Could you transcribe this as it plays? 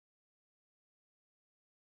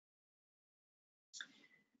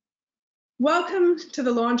Welcome to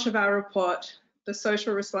the launch of our report, The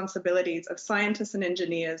Social Responsibilities of Scientists and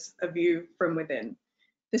Engineers, A View from Within.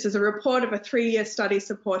 This is a report of a 3-year study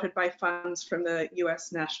supported by funds from the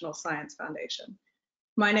US National Science Foundation.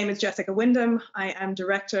 My name is Jessica Wyndham. I am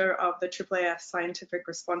Director of the AAAS Scientific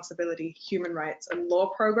Responsibility, Human Rights and Law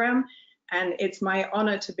Program, and it's my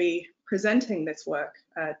honor to be presenting this work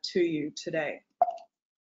to you today.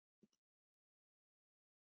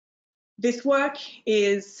 This work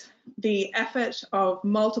is the effort of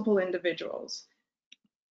multiple individuals.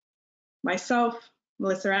 Myself,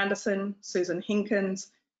 Melissa Anderson, Susan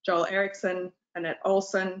Hinkins, Joel Erickson, Annette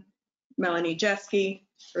Olson, Melanie Jeske,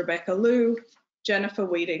 Rebecca Liu, Jennifer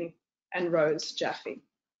Weeding, and Rose Jaffe.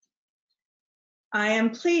 I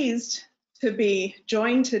am pleased to be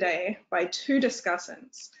joined today by two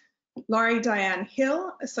discussants. Laurie Diane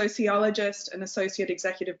Hill, a sociologist and Associate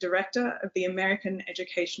Executive Director of the American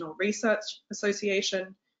Educational Research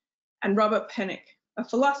Association, and Robert Pennock, a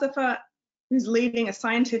philosopher who's leading a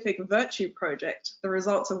scientific virtue project, the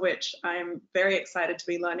results of which I am very excited to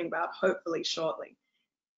be learning about hopefully shortly.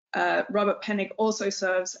 Robert Pennock also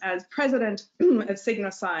serves as president of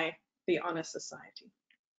Sigma Psi, the Honor Society.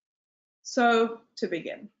 So to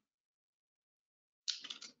begin.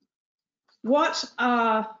 What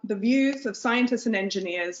are the views of scientists and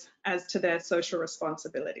engineers as to their social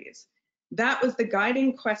responsibilities? That was the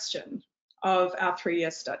guiding question of our 3-year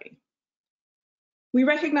study. We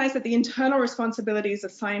recognize that the internal responsibilities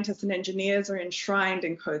of scientists and engineers are enshrined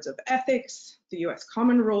in codes of ethics, the US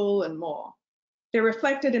Common Rule, and more. They're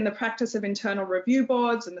reflected in the practice of internal review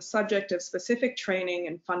boards and the subject of specific training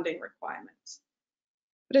and funding requirements.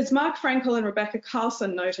 But as Mark Frankel and Rebecca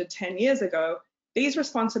Carlson noted 10 years ago, these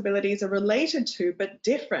responsibilities are related to, but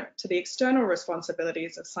different to the external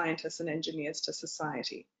responsibilities of scientists and engineers to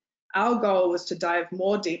society. Our goal was to dive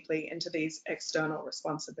more deeply into these external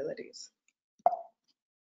responsibilities.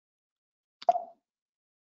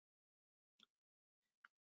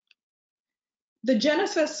 The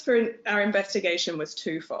genesis for our investigation was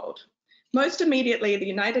twofold. Most immediately, the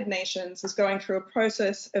United Nations is going through a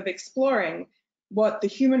process of exploring what the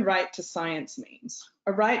human right to science means,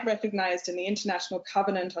 a right recognized in the International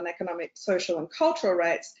Covenant on Economic, Social, and Cultural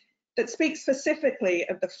Rights that speaks specifically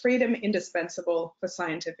of the freedom indispensable for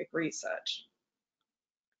scientific research,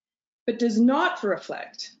 but does not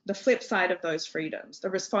reflect the flip side of those freedoms, the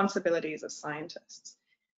responsibilities of scientists.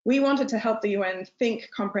 We wanted to help the UN think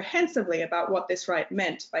comprehensively about what this right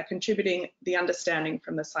meant by contributing the understanding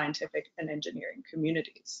from the scientific and engineering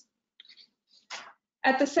communities.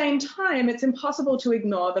 At the same time, it's impossible to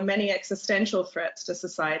ignore the many existential threats to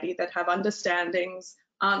society that have understandings,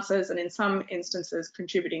 answers, and in some instances,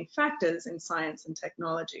 contributing factors in science and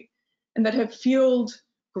technology, and that have fueled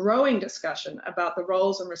growing discussion about the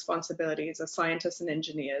roles and responsibilities of scientists and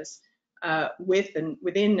engineers within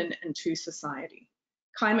and to society.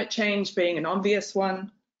 Climate change being an obvious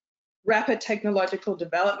one, rapid technological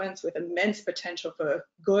developments with immense potential for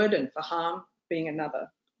good and for harm being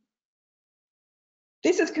another.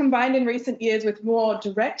 This has combined in recent years with more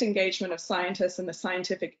direct engagement of scientists and the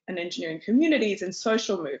scientific and engineering communities in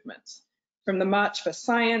social movements, from the March for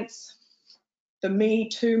Science, the Me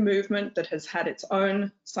Too movement that has had its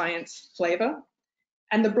own science flavor,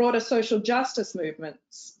 and the broader social justice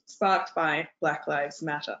movements sparked by Black Lives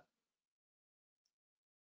Matter.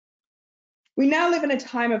 We now live in a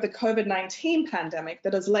time of the COVID-19 pandemic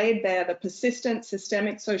that has laid bare the persistent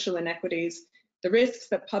systemic social inequities, the risks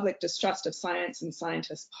that public distrust of science and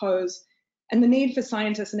scientists pose, and the need for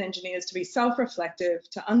scientists and engineers to be self-reflective,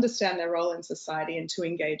 to understand their role in society, and to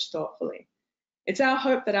engage thoughtfully. It's our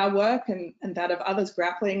hope that our work and that of others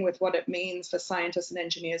grappling with what it means for scientists and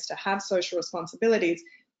engineers to have social responsibilities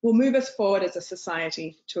will move us forward as a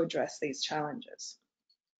society to address these challenges.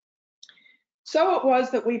 So it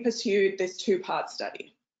was that we pursued this 2-part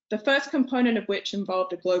study, the first component of which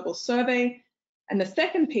involved a global survey, and the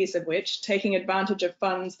second piece of which, taking advantage of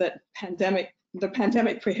funds that the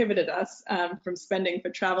pandemic prohibited us from spending for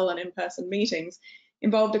travel and in-person meetings,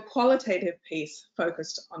 involved a qualitative piece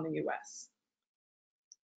focused on the US.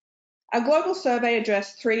 Our global survey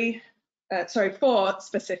addressed 4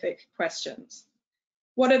 specific questions.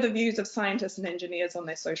 What are the views of scientists and engineers on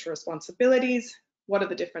their social responsibilities? What are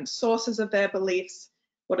the different sources of their beliefs?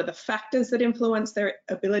 What are the factors that influence their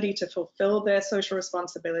ability to fulfill their social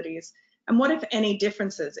responsibilities? And what, if any,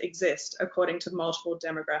 differences exist according to multiple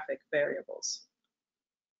demographic variables?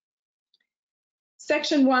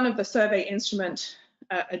 Section 1 of the survey instrument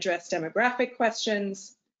addressed demographic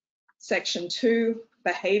questions. Section 2,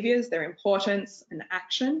 behaviors, their importance and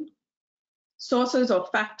action. Sources or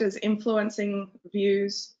factors influencing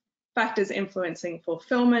views, factors influencing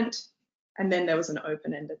fulfillment, and then there was an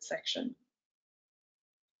open-ended section.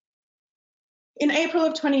 In April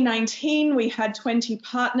of 2019, we had 20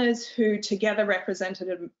 partners who together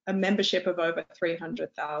represented a membership of over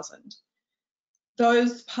 300,000.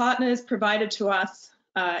 Those partners provided to us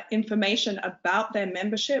information about their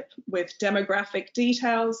membership with demographic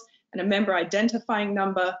details and a member identifying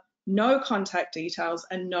number, no contact details,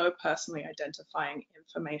 and no personally identifying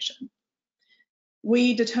information.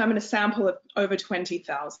 We determined a sample of over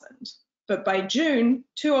 20,000, but by June,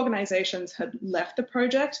 2 organizations had left the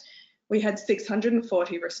project. We had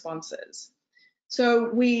 640 responses. So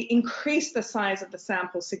we increased the size of the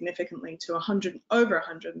sample significantly to over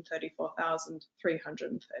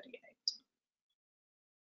 134,338.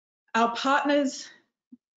 Our partners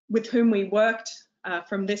with whom we worked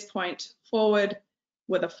from this point forward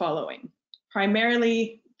were the following: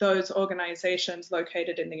 primarily those organizations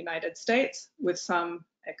located in the United States, with some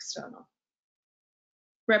external,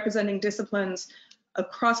 representing disciplines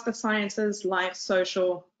across the sciences: life,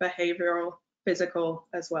 social, behavioral, physical,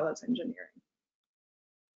 as well as engineering.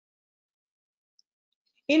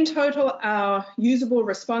 In total, our usable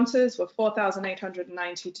responses were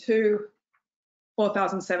 4,892,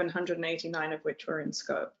 4,789 of which were in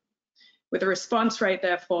scope, with a response rate,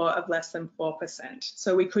 therefore, of less than 4%.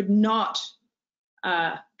 So we could not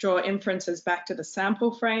draw inferences back to the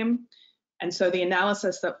sample frame, and so the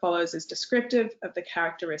analysis that follows is descriptive of the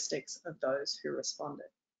characteristics of those who responded.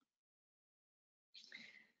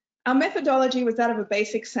 Our methodology was that of a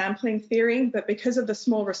basic sampling theory, but because of the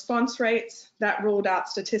small response rates, that ruled out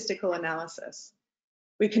statistical analysis.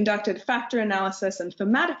 We conducted factor analysis and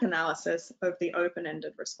thematic analysis of the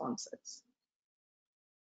open-ended responses.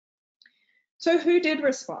 So who did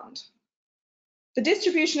respond? The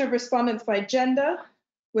distribution of respondents by gender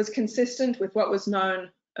was consistent with what was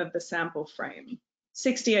known of the sample frame.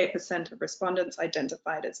 68% of respondents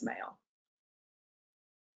identified as male.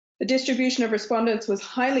 The distribution of respondents was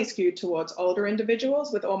highly skewed towards older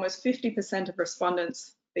individuals, with almost 50% of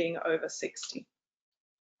respondents being over 60.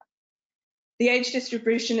 The age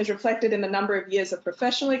distribution is reflected in the number of years of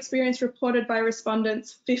professional experience reported by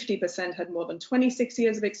respondents. 50% had more than 26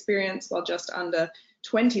 years of experience, while just under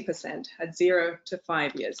 20% had 0 to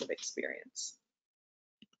 5 years of experience.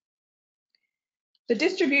 The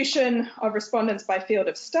distribution of respondents by field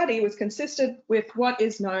of study was consistent with what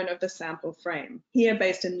is known of the sample frame, here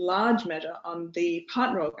based in large measure on the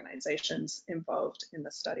partner organizations involved in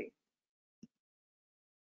the study.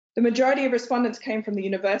 The majority of respondents came from the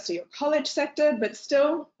university or college sector, but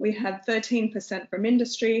still we had 13% from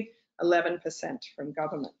industry, 11% from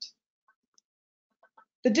government.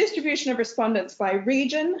 The distribution of respondents by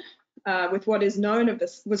region with what is known of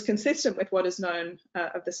this was consistent with what is known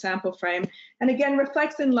of the sample frame, and again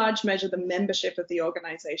reflects in large measure the membership of the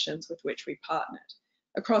organizations with which we partnered.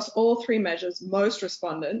 Across all 3 measures, most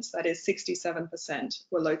respondents, that is 67%,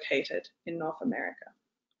 were located in North America.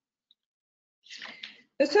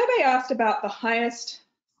 The survey asked about the highest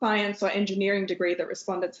science or engineering degree that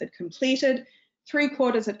respondents had completed.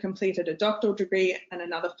 3/4 had completed a doctoral degree and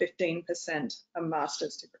another 15% a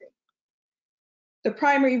master's degree. The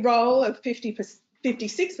primary role of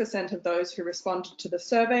 56% of those who responded to the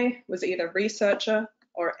survey was either researcher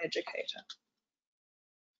or educator.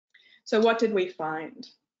 So what did we find?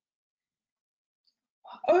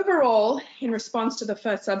 Overall, in response to the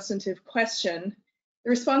first substantive question,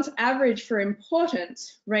 the response average for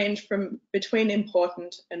importance ranged from between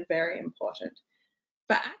important and very important.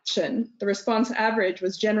 For action, the response average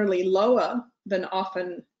was generally lower than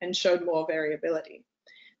often and showed more variability.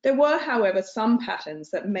 There were, however, some patterns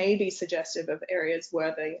that may be suggestive of areas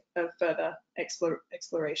worthy of further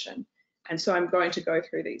exploration, and so I'm going to go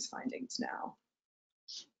through these findings now.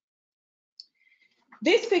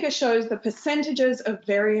 This figure shows the percentages of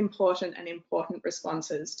very important and important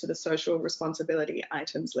responses to the social responsibility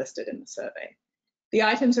items listed in the survey. The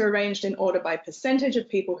items are arranged in order by percentage of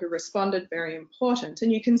people who responded very important,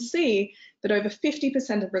 and you can see that over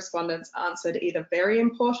 50% of respondents answered either very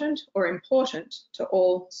important or important to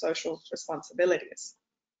all social responsibilities.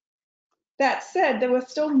 That said, there were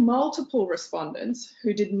still multiple respondents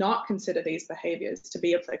who did not consider these behaviours to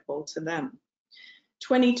be applicable to them.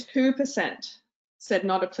 22% said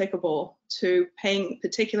not applicable to paying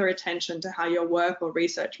particular attention to how your work or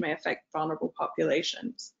research may affect vulnerable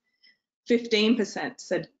populations. 15%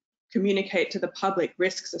 said communicate to the public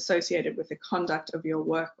risks associated with the conduct of your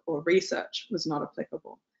work or research was not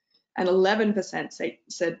applicable. And 11%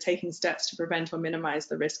 said taking steps to prevent or minimize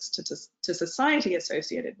the risks to society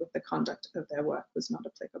associated with the conduct of their work was not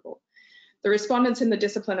applicable. The respondents in the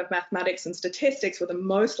discipline of mathematics and statistics were the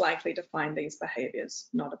most likely to find these behaviors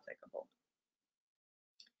not applicable.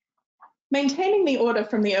 Maintaining the order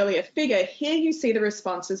from the earlier figure, here you see the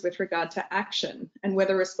responses with regard to action and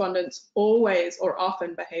whether respondents always or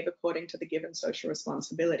often behave according to the given social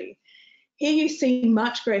responsibility. Here you see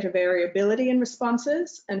much greater variability in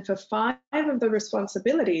responses, and for 5 of the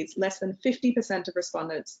responsibilities, less than 50% of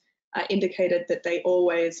respondents indicated that they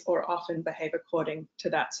always or often behave according to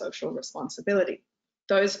that social responsibility.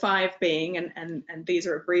 Those 5 being, and these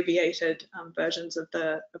are abbreviated versions of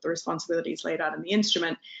the responsibilities laid out in the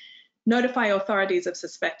instrument: notify authorities of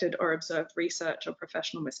suspected or observed research or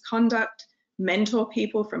professional misconduct, mentor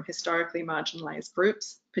people from historically marginalized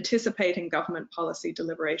groups, participate in government policy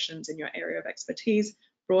deliberations in your area of expertise,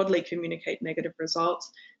 broadly communicate negative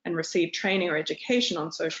results, and receive training or education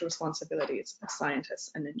on social responsibilities of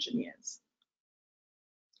scientists and engineers.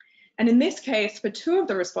 And in this case, for 2 of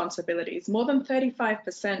the responsibilities, more than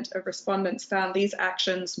 35% of respondents found these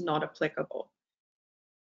actions not applicable.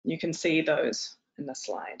 You can see those in the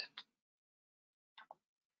slide.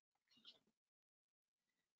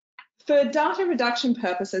 For data reduction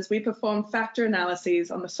purposes, we perform factor analyses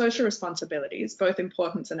on the social responsibilities, both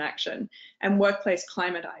importance and action, and workplace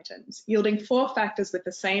climate items, yielding 4 factors with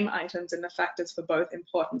the same items in the factors for both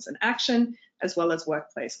importance and action, as well as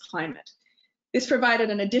workplace climate. This provided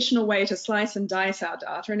an additional way to slice and dice our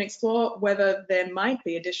data and explore whether there might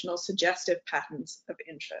be additional suggestive patterns of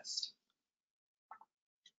interest.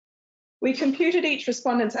 We computed each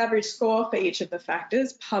respondent's average score for each of the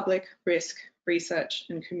factors: public, risk, research,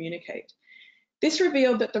 and communicate. This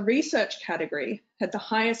revealed that the research category had the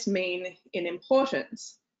highest mean in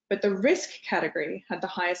importance, but the risk category had the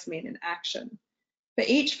highest mean in action. For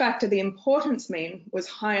each factor, the importance mean was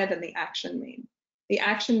higher than the action mean. The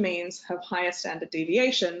action means have higher standard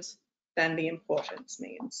deviations than the importance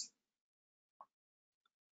means.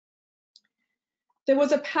 There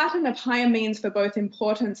was a pattern of higher means for both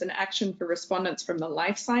importance and action for respondents from the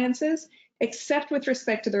life sciences, except with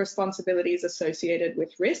respect to the responsibilities associated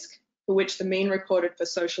with risk, for which the mean recorded for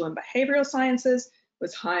social and behavioural sciences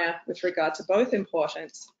was higher with regard to both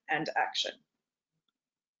importance and action.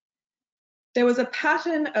 There was a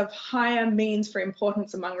pattern of higher means for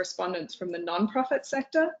importance among respondents from the non-profit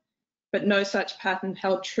sector, but no such pattern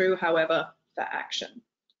held true, however, for action.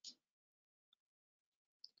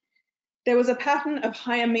 There was a pattern of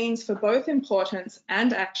higher means for both importance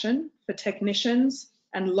and action for technicians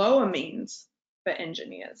and lower means for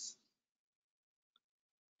engineers.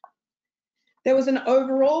 There was an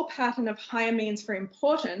overall pattern of higher means for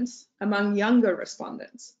importance among younger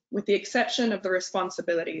respondents, with the exception of the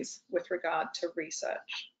responsibilities with regard to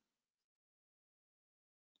research.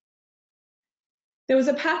 There was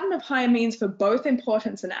a pattern of higher means for both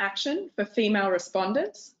importance and action for female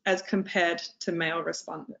respondents as compared to male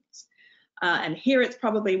respondents. And here it's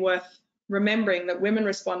probably worth remembering that women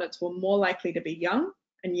respondents were more likely to be young,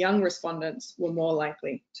 and young respondents were more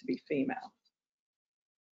likely to be female.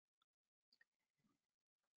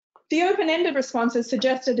 The open-ended responses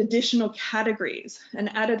suggested additional categories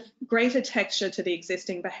and added greater texture to the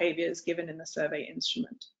existing behaviours given in the survey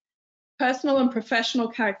instrument. Personal and professional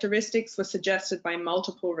characteristics were suggested by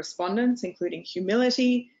multiple respondents, including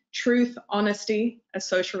humility, truth, honesty, as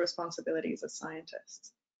social responsibilities as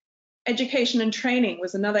scientists. Education and training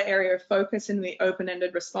was another area of focus in the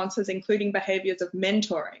open-ended responses, including behaviours of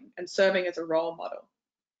mentoring and serving as a role model.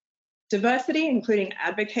 Diversity, including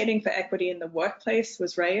advocating for equity in the workplace,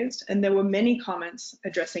 was raised, and there were many comments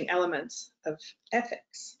addressing elements of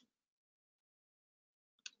ethics.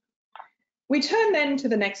 We turn then to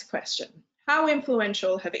the next question. How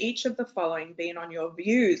influential have each of the following been on your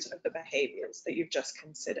views of the behaviours that you've just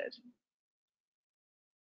considered?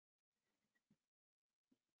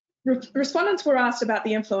 Respondents were asked about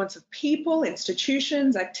the influence of people,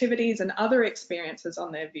 institutions, activities, and other experiences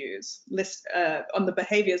on their views, on the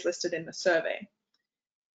behaviours listed in the survey.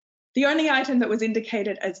 The only item that was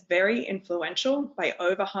indicated as very influential by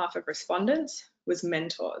over half of respondents was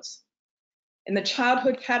mentors. In the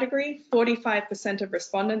childhood category, 45% of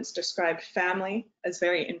respondents described family as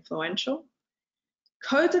very influential.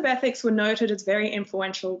 Codes of ethics were noted as very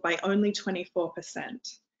influential by only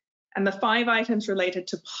 24%. And the 5 items related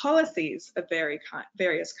to policies of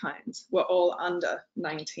various kinds were all under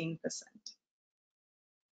 19%.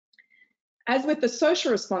 As with the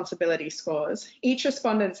social responsibility scores, each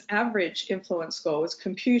respondent's average influence score was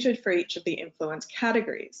computed for each of the influence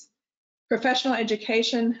categories. Professional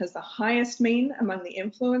education has the highest mean among the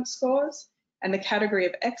influence scores, and the category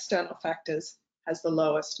of external factors has the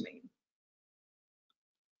lowest mean.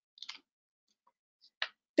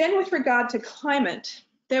 Then with regard to climate,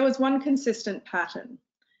 there was one consistent pattern.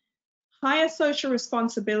 Higher social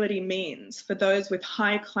responsibility means for those with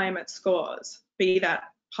high climate scores, be that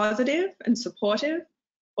positive and supportive,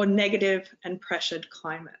 or negative and pressured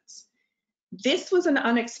climates. This was an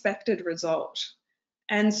unexpected result.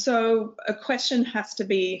 And so a question has to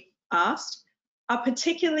be asked, are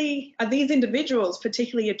these individuals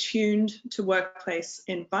particularly attuned to workplace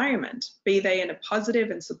environment, be they in a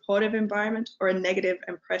positive and supportive environment or a negative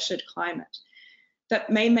and pressured climate, that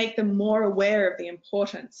may make them more aware of the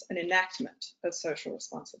importance and enactment of social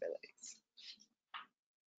responsibilities?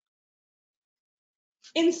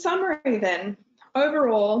 In summary then,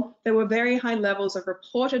 overall, there were very high levels of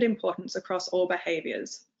reported importance across all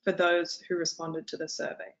behaviours for those who responded to the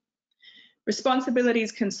survey.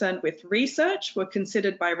 Responsibilities concerned with research were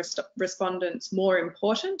considered by respondents more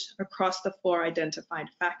important across the 4 identified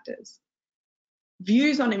factors.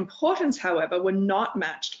 Views on importance, however, were not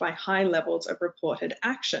matched by high levels of reported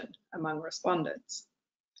action among respondents.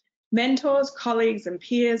 Mentors, colleagues, and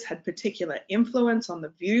peers had particular influence on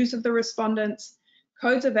the views of the respondents.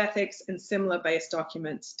 Codes of ethics and similar base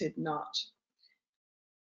documents did not.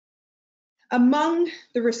 Among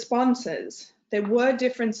the responses, there were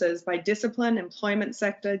differences by discipline, employment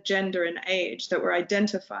sector, gender, and age that were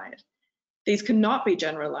identified. These cannot be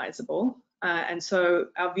generalizable, and so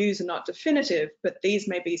our views are not definitive, but these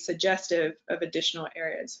may be suggestive of additional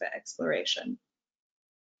areas for exploration.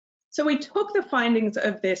 So we took the findings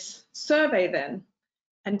of this survey then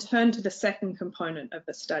and turned to the second component of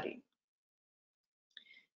the study.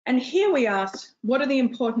 And here we asked, what are the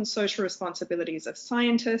important social responsibilities of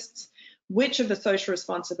scientists? Which of the social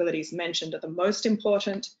responsibilities mentioned are the most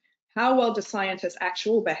important? How well do scientists'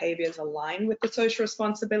 actual behaviours align with the social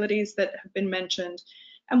responsibilities that have been mentioned?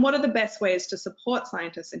 And what are the best ways to support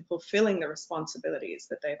scientists in fulfilling the responsibilities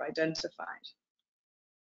that they've identified?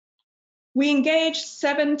 We engaged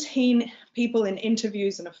 17 people in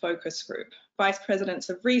interviews in a focus group, vice presidents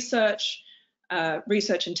of research,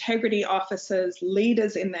 research integrity officers,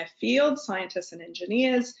 leaders in their field, scientists and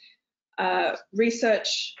engineers, a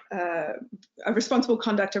responsible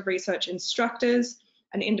conduct of research instructors,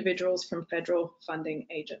 and individuals from federal funding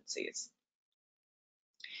agencies.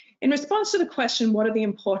 In response to the question, what are the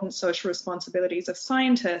important social responsibilities of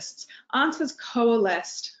scientists, answers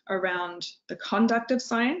coalesced around the conduct of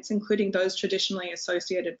science, including those traditionally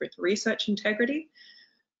associated with research integrity,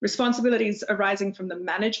 responsibilities arising from the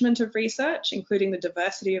management of research, including the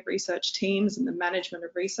diversity of research teams and the management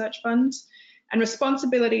of research funds, and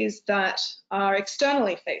responsibilities that are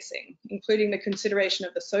externally facing, including the consideration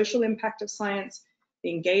of the social impact of science, the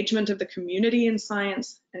engagement of the community in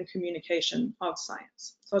science, and communication of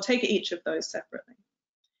science. So I'll take each of those separately.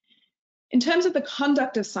 In terms of the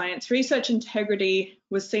conduct of science, research integrity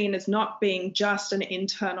was seen as not being just an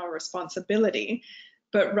internal responsibility,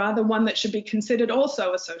 but rather one that should be considered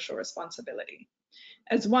also a social responsibility.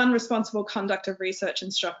 As one responsible conduct of research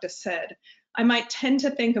instructor said, I might tend to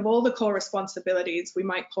think of all the core responsibilities, we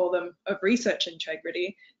might call them of research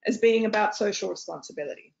integrity, as being about social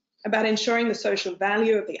responsibility, about ensuring the social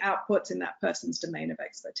value of the outputs in that person's domain of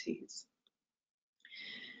expertise.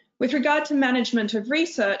 With regard to management of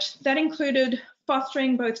research, that included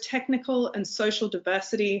fostering both technical and social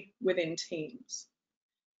diversity within teams.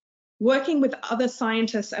 Working with other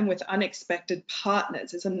scientists and with unexpected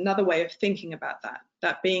partners is another way of thinking about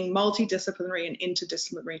that being multidisciplinary and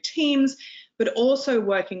interdisciplinary teams, but also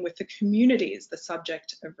working with the communities, the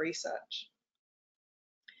subject of research.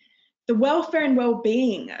 The welfare and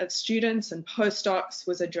well-being of students and postdocs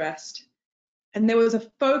was addressed, and there was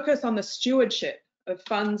a focus on the stewardship of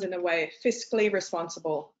funds in a way fiscally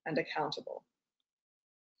responsible and accountable.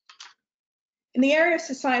 In the area of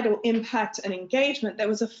societal impact and engagement, there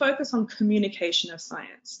was a focus on communication of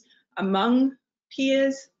science among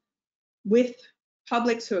peers, with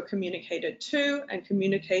publics who are communicated to, and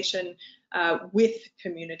communication with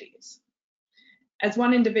communities. As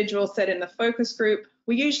one individual said in the focus group,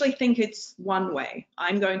 we usually think it's one way.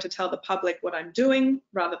 I'm going to tell the public what I'm doing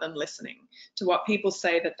rather than listening to what people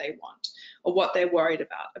say that they want or what they're worried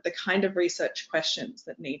about, or the kind of research questions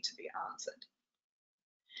that need to be answered.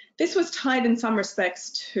 This was tied in some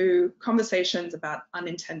respects to conversations about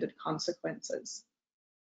unintended consequences.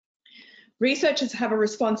 Researchers have a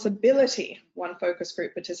responsibility, one focus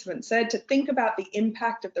group participant said, to think about the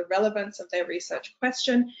impact of the relevance of their research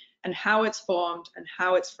question and how it's formed and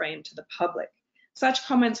how it's framed to the public. Such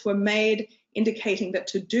comments were made indicating that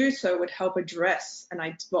to do so would help address and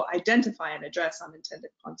identify and address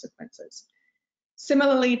unintended consequences.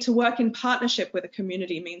 Similarly, to work in partnership with a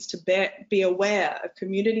community means to be aware of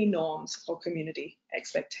community norms or community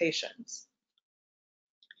expectations.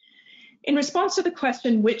 In response to the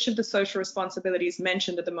question, which of the social responsibilities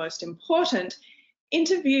mentioned are the most important,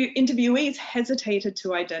 Interviewees hesitated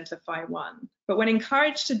to identify one, but when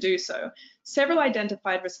encouraged to do so, several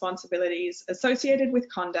identified responsibilities associated with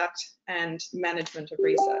conduct and management of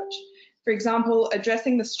research. For example,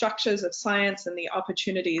 addressing the structures of science and the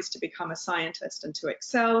opportunities to become a scientist and to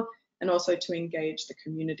excel, and also to engage the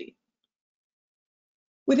community.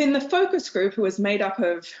 Within the focus group, who was made up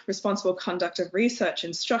of responsible conduct of research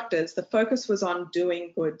instructors, the focus was on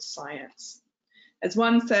doing good science. As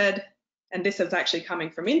one said, and this is actually coming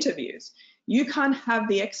from interviews, you can't have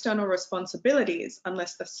the external responsibilities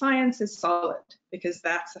unless the science is solid, because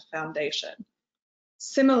that's a foundation.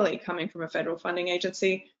 Similarly, coming from a federal funding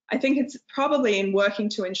agency, I think it's probably in working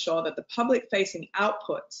to ensure that the public-facing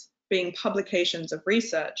outputs, being publications of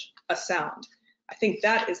research, are sound. I think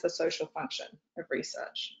that is the social function of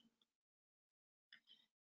research.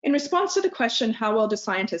 In response to the question, how well do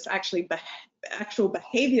scientists actual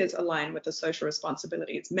behaviors align with the social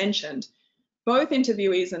responsibilities mentioned, both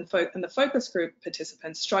interviewees and the focus group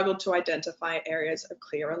participants struggled to identify areas of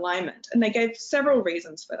clear alignment, and they gave several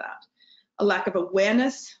reasons for that. A lack of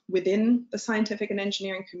awareness within the scientific and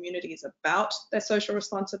engineering communities about their social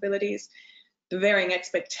responsibilities, the varying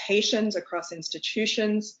expectations across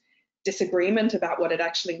institutions, disagreement about what it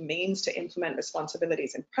actually means to implement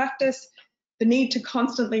responsibilities in practice, the need to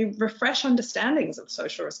constantly refresh understandings of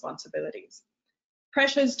social responsibilities,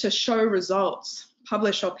 pressures to show results,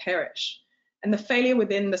 publish or perish, and the failure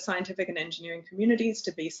within the scientific and engineering communities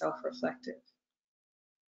to be self-reflective.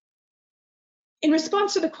 In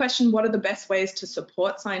response to the question, what are the best ways to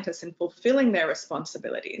support scientists in fulfilling their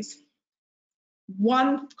responsibilities?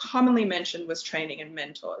 One commonly mentioned was training and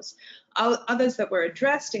mentors. Others that were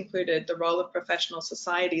addressed included the role of professional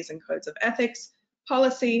societies and codes of ethics,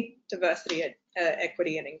 policy, diversity,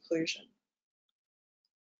 equity, and inclusion.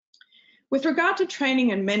 With regard to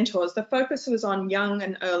training and mentors, the focus was on young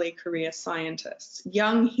and early career scientists,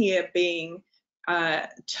 young here being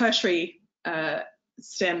tertiary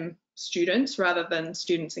STEM students rather than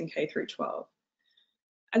students in K through 12.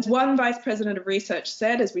 As one vice president of research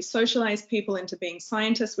said, as we socialize people into being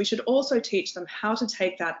scientists, we should also teach them how to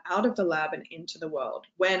take that out of the lab and into the world,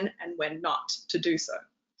 when and when not to do so.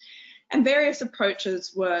 And various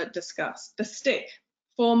approaches were discussed. The stick,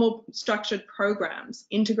 formal structured programs,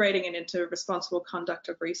 integrating it into responsible conduct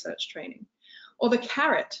of research training. Or the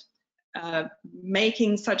carrot,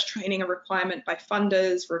 making such training a requirement by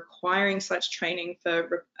funders, requiring such training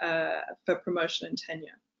for promotion and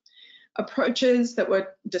tenure. Approaches that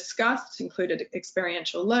were discussed included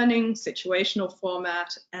experiential learning, situational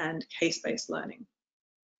format, and case-based learning.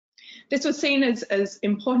 This was seen as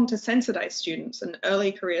important to sensitize students and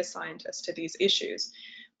early career scientists to these issues,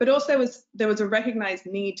 but also there was a recognized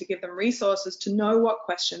need to give them resources to know what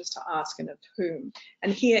questions to ask and of whom.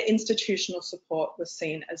 And here, institutional support was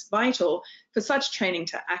seen as vital for such training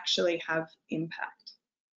to actually have impact.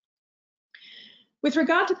 With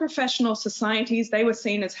regard to professional societies, they were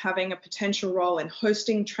seen as having a potential role in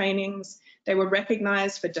hosting trainings. They were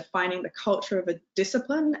recognized for defining the culture of a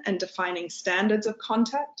discipline and defining standards of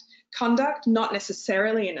conduct, not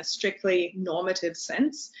necessarily in a strictly normative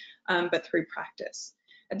sense, but through practice.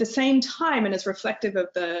 At the same time, and as reflective of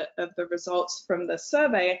the results from the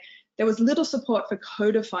survey, there was little support for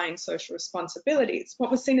codifying social responsibilities.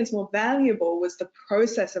 What was seen as more valuable was the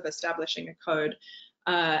process of establishing a code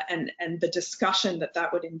and the discussion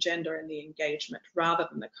that would engender in the engagement rather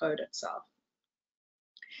than the code itself.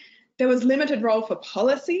 There was limited role for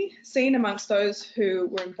policy seen amongst those who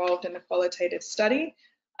were involved in the qualitative study.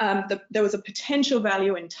 There was a potential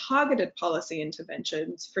value in targeted policy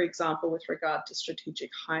interventions, for example, with regard to strategic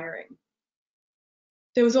hiring.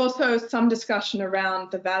 There was also some discussion around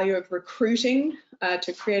the value of recruiting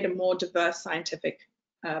to create a more diverse scientific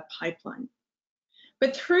pipeline.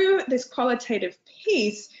 But through this qualitative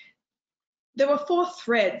piece, there were 4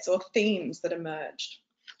 threads or themes that emerged,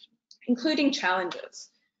 including challenges.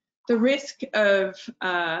 The risk of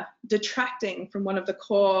detracting from one of the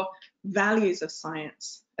core values of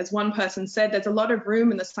science. As one person said, there's a lot of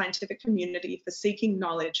room in the scientific community for seeking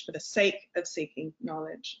knowledge for the sake of seeking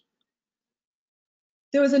knowledge.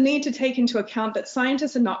 There was a need to take into account that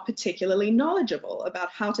scientists are not particularly knowledgeable about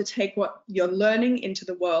how to take what you're learning into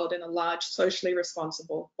the world in a large, socially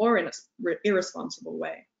responsible or in an irresponsible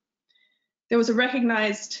way. There was a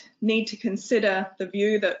recognized need to consider the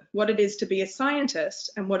view that what it is to be a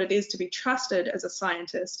scientist and what it is to be trusted as a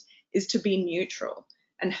scientist is to be neutral,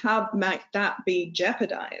 and how might that be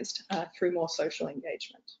jeopardized through more social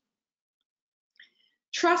engagement.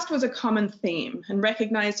 Trust was a common theme and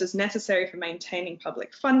recognized as necessary for maintaining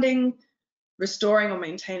public funding, restoring or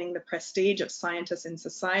maintaining the prestige of scientists in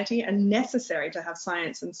society, and necessary to have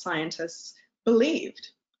science and scientists believed.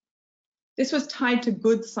 This was tied to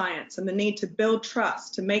good science and the need to build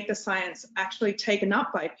trust, to make the science actually taken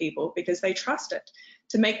up by people because they trust it,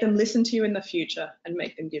 to make them listen to you in the future and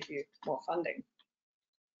make them give you more funding.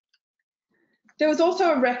 There was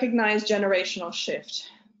also a recognized generational shift.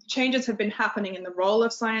 Changes have been happening in the role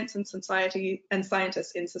of science and society and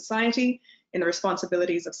scientists in society, in the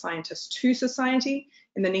responsibilities of scientists to society,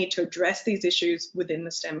 in the need to address these issues within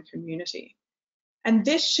the STEM community. And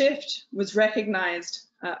this shift was recognized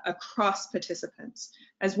across participants.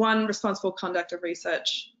 As one responsible conduct of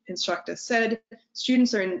research instructor said,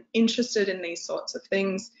 students are interested in these sorts of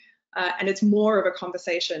things, and it's more of a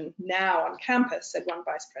conversation now on campus, said one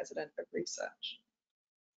vice president of research.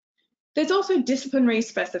 There's also disciplinary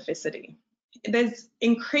specificity. There's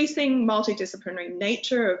increasing multidisciplinary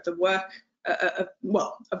nature of the work,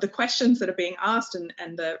 of the questions that are being asked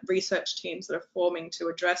and the research teams that are forming to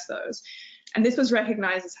address those. And this was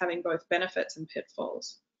recognized as having both benefits and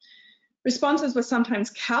pitfalls. Responses were sometimes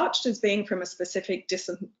couched as being from a specific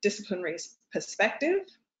disciplinary perspective.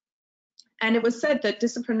 And it was said that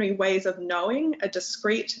disciplinary ways of knowing are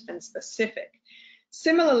discrete and specific.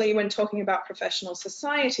 Similarly, when talking about professional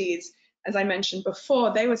societies, as I mentioned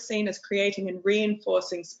before, they were seen as creating and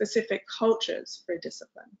reinforcing specific cultures for a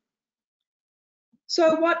discipline.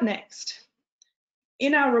 So what next?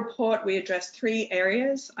 In our report, we address 3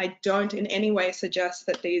 areas. I don't in any way suggest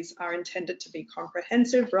that these are intended to be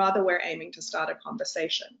comprehensive, rather we're aiming to start a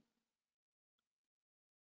conversation.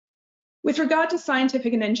 With regard to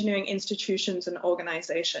scientific and engineering institutions and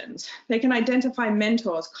organizations, they can identify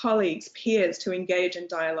mentors, colleagues, peers to engage in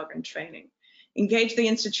dialogue and training. Engage the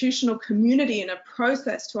institutional community in a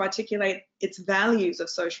process to articulate its values of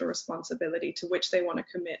social responsibility to which they want to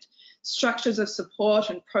commit, structures of support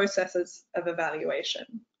and processes of evaluation.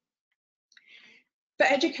 For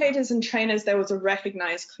educators and trainers, there was a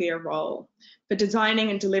recognized clear role for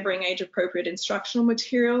designing and delivering age-appropriate instructional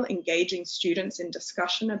material, engaging students in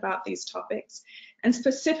discussion about these topics, and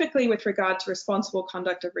specifically with regard to responsible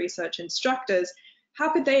conduct of research instructors, how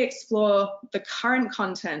could they explore the current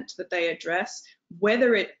content that they address,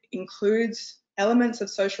 whether it includes elements of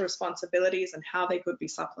social responsibilities and how they could be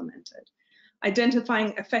supplemented,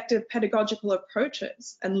 identifying effective pedagogical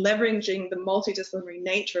approaches and leveraging the multidisciplinary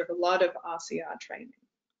nature of a lot of RCR training.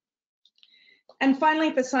 And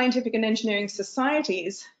finally, for scientific and engineering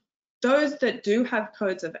societies, those that do have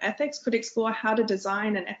codes of ethics could explore how to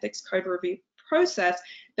design an ethics code review process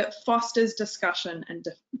that fosters discussion and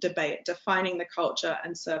debate, defining the culture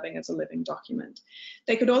and serving as a living document.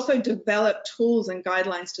 They could also develop tools and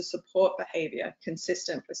guidelines to support behavior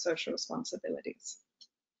consistent with social responsibilities.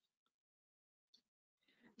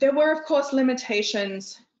 There were, of course,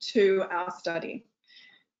 limitations to our study.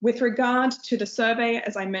 With regard to the survey,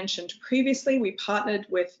 as I mentioned previously, we partnered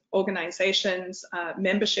with organizations,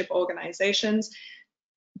 membership organizations.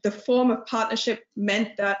 The form of partnership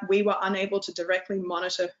meant that we were unable to directly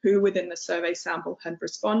monitor who within the survey sample had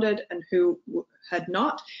responded and who had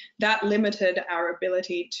not. That limited our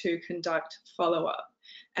ability to conduct follow-up,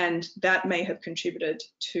 and that may have contributed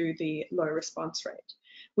to the low response rate.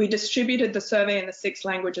 We distributed the survey in the 6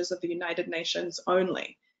 languages of the United Nations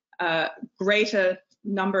only. Greater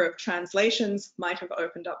number of translations might have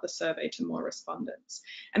opened up the survey to more respondents.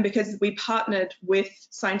 And because we partnered with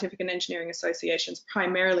scientific and engineering associations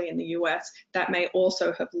primarily in the US, that may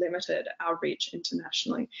also have limited our reach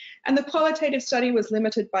internationally. And the qualitative study was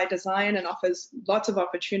limited by design and offers lots of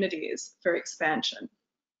opportunities for expansion.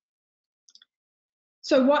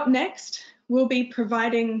 So what next? We'll be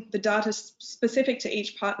providing the data specific to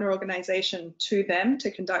each partner organization to them to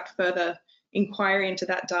conduct further inquiry into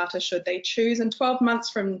that data should they choose. And 12 months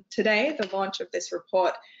from today, the launch of this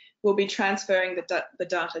report, we'll be transferring the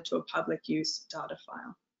data to a public use data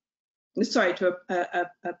file. Sorry, to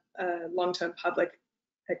a long-term public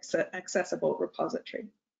accessible repository.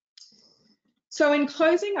 So in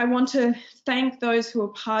closing, I want to thank those who are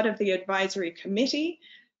part of the advisory committee,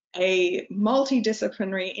 a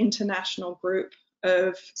multidisciplinary international group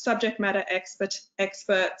of subject matter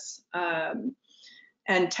experts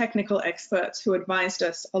and technical experts who advised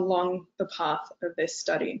us along the path of this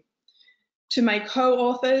study. To my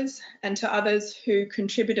co-authors and to others who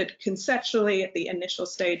contributed conceptually at the initial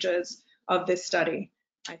stages of this study,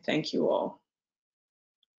 I thank you all.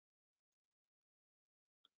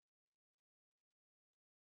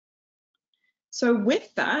 So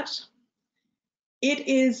with that, it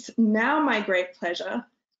is now my great pleasure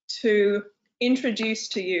to introduce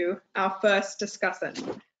to you our first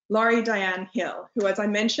discussant, Laurie Diane Hill, who, as I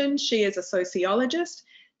mentioned, she is a sociologist.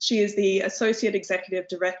 She is the Associate Executive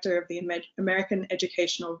Director of the American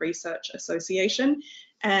Educational Research Association,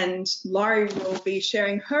 and Laurie will be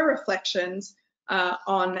sharing her reflections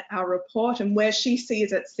on our report and where she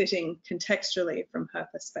sees it sitting contextually from her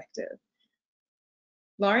perspective.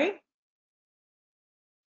 Laurie?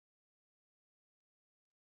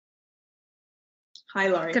 Hi,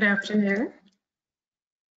 Laurie. Good afternoon.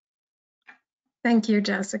 Thank you,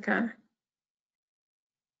 Jessica.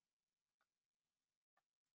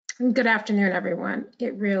 Good afternoon, everyone.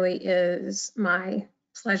 It really is my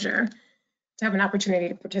pleasure to have an opportunity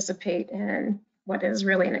to participate in what is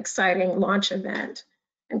really an exciting launch event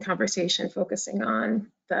and conversation focusing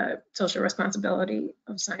on the social responsibility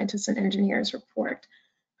of scientists and engineers report.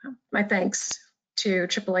 My thanks to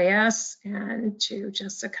AAAS and to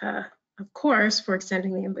Jessica, of course, for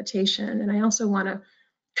extending the invitation. And I also want to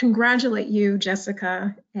congratulate you,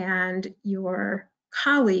 Jessica, and your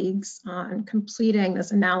colleagues on completing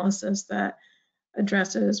this analysis that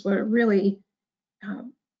addresses what are really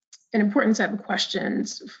an important set of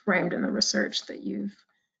questions framed in the research that you've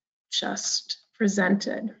just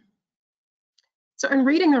presented. So in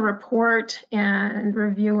reading the report and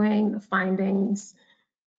reviewing the findings,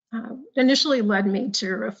 initially led me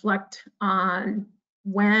to reflect on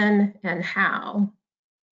when and how,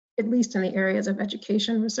 at least in the areas of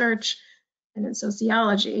education research and in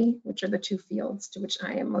sociology, which are the two fields to which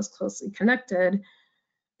I am most closely connected,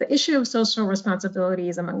 the issue of social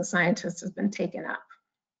responsibilities among scientists has been taken up.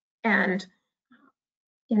 And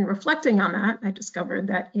in reflecting on that, I discovered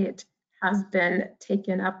that it has been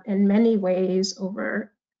taken up in many ways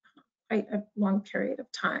over quite a long period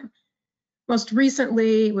of time. Most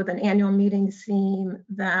recently with an annual meeting theme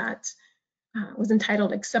that was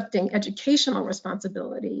entitled Accepting Educational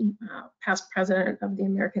Responsibility. Past president of the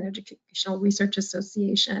American Educational Research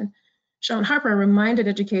Association, Sean Harper, reminded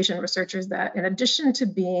education researchers that in addition to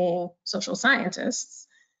being social scientists,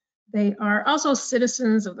 they are also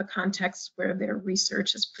citizens of the context where their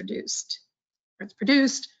research is produced. It's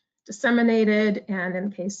produced, disseminated, and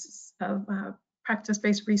in cases of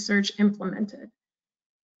practice-based research, implemented.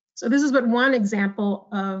 So this is but one example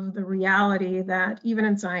of the reality that even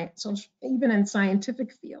in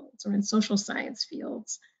scientific fields or in social science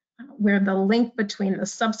fields, where the link between the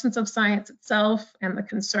substance of science itself and the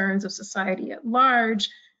concerns of society at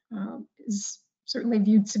large is certainly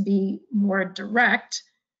viewed to be more direct,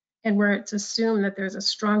 and where it's assumed that there's a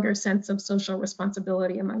stronger sense of social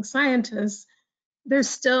responsibility among scientists, there's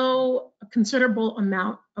still a considerable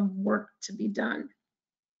amount of work to be done.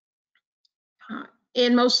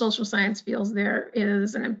 In most social science fields, there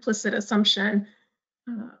is an implicit assumption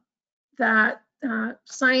that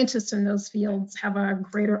scientists in those fields have a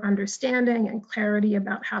greater understanding and clarity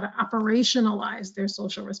about how to operationalize their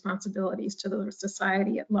social responsibilities to the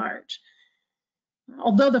society at large.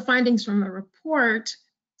 Although the findings from the report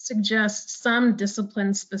suggest some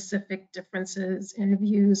discipline-specific differences in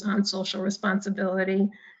views on social responsibility,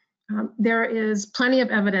 there is plenty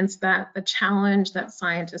of evidence that the challenge that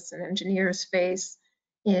scientists and engineers face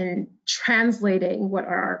in translating what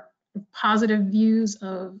are positive views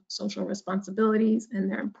of social responsibilities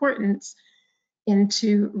and their importance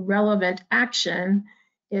into relevant action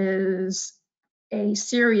is a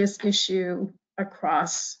serious issue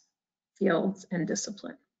across fields and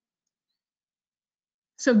discipline.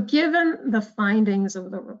 So given the findings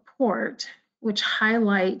of the report, which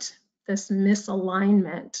highlight this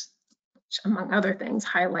misalignment, which among other things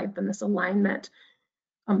highlight the misalignment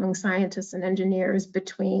among scientists and engineers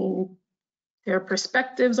between their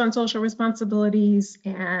perspectives on social responsibilities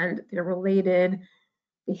and their related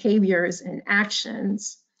behaviors and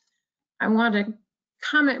actions, I want to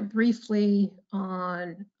comment briefly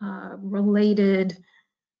on a related,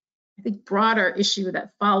 I think, broader issue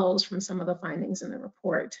that follows from some of the findings in the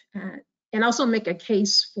report, and also make a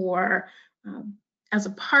case for, as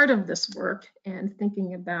a part of this work and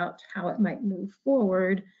thinking about how it might move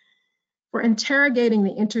forward, for interrogating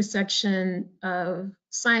the intersection of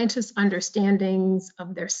scientists' understandings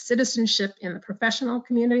of their citizenship in the professional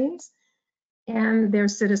communities and their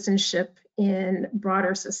citizenship in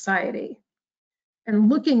broader society, and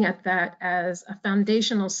looking at that as a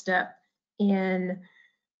foundational step in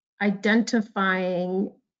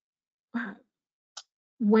identifying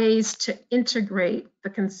ways to integrate the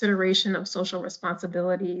consideration of social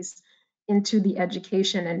responsibilities into the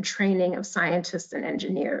education and training of scientists and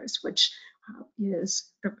engineers, which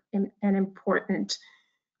is an important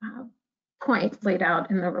point laid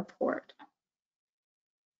out in the report.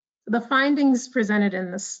 The findings presented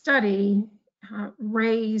in the study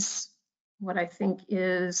raise what I think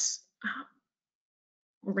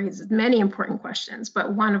raises many important questions,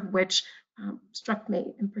 but one of which struck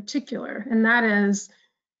me in particular, and that is,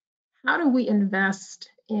 how do we invest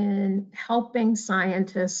in helping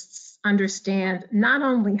scientists understand not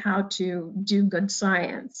only how to do good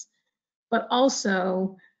science, but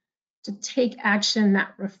also to take action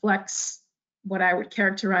that reflects what I would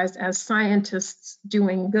characterize as scientists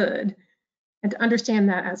doing good, and to understand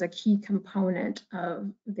that as a key component of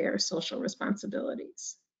their social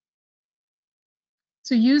responsibilities.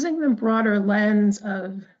 So using the broader lens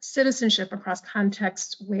of citizenship across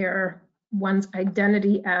contexts where one's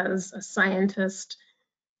identity as a scientist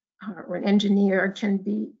or an engineer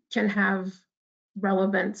can have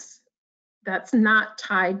relevance that's not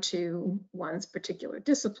tied to one's particular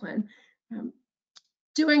discipline.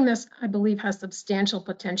 Doing this, I believe, has substantial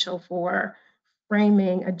potential for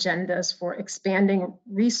framing agendas for expanding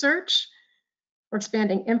research, for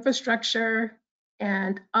expanding infrastructure,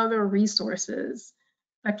 and other resources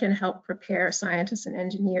that can help prepare scientists and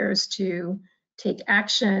engineers to take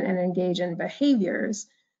action and engage in behaviors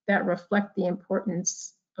that reflect the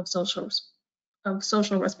importance of social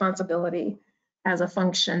responsibility as a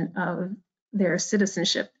function of their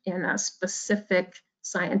citizenship in a specific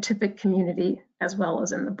scientific community as well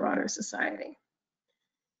as in the broader society.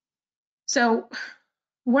 So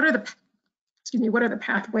what are the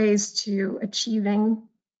pathways to achieving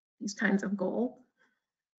these kinds of goals?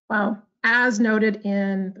 Well, as noted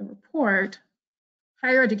in the report,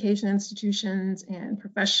 higher education institutions and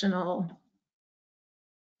professional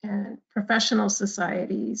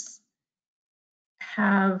societies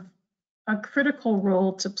have a critical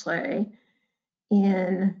role to play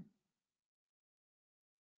in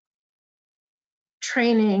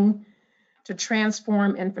training to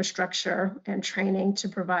transform infrastructure and training to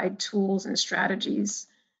provide tools and strategies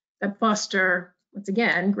that foster, once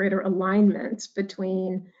again, greater alignment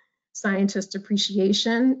between scientist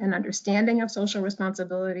appreciation and understanding of social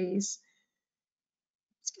responsibilities,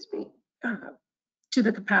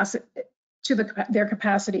 their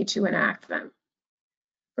capacity to enact them.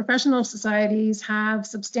 Professional societies have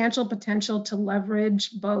substantial potential to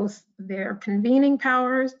leverage both their convening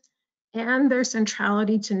powers and their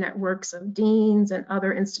centrality to networks of deans and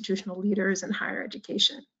other institutional leaders in higher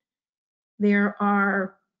education. There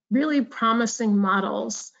are really promising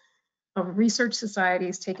models of research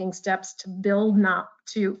societies taking steps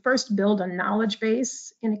to first build a knowledge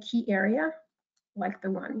base in a key area, like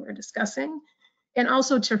the one we're discussing, and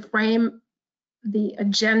also to frame the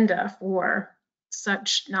agenda for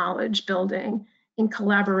such knowledge building in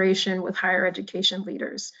collaboration with higher education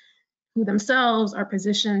leaders, who themselves are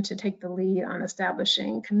positioned to take the lead on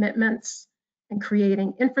establishing commitments and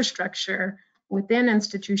creating infrastructure within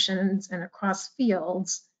institutions and across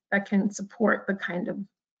fields that can support the kind of,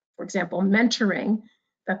 for example, mentoring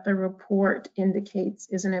that the report indicates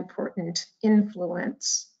is an important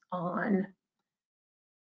influence on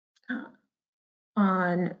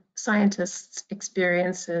scientists'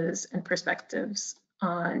 experiences and perspectives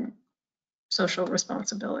on social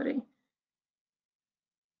responsibility.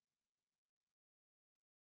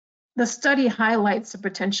 The study highlights the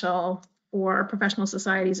potential for professional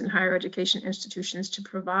societies and higher education institutions to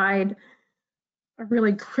provide a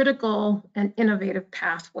really critical and innovative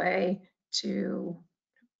pathway to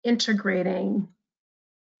integrating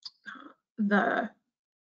the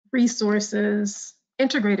resources,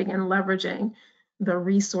 integrating and leveraging the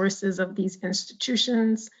resources of these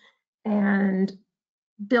institutions and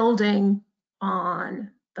building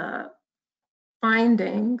on the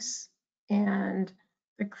findings and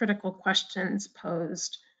the critical questions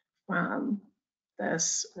posed from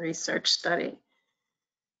this research study.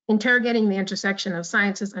 Interrogating the intersection of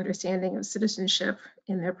scientists' understanding of citizenship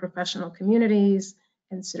in their professional communities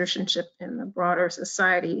and citizenship in the broader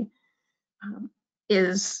society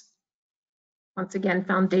is, once again,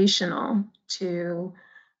 foundational to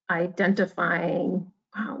identifying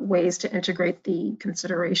ways to integrate the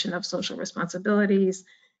consideration of social responsibilities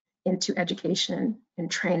into education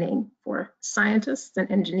and training for scientists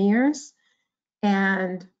and engineers,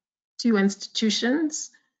 and to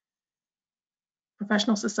institutions,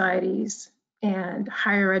 professional societies, and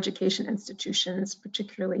higher education institutions,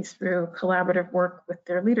 particularly through collaborative work with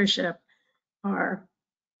their leadership, are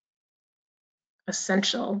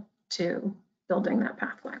essential to building that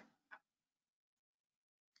pathway.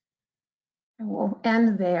 I will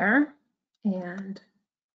end there and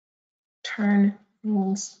turn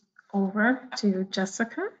things over to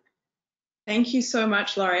Jessica. Thank you so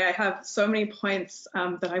much, Laurie. I have so many points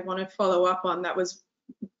that I want to follow up on. That was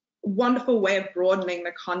a wonderful way of broadening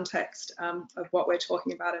the context of what we're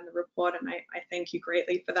talking about in the report, and I thank you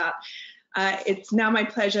greatly for that. It's now my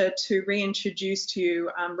pleasure to reintroduce to you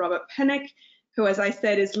Robert Pennock, who, as I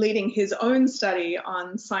said, is leading his own study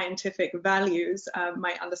on scientific values,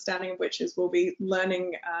 my understanding of which is we'll be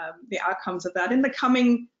learning the outcomes of that in the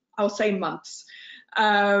coming, I'll say, months.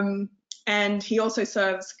 And he also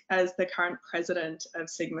serves as the current president of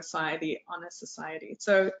Sigma Psi, the Honor Society.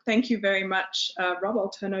 So thank you very much. Rob, I'll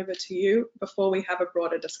turn over to you before we have a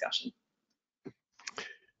broader discussion.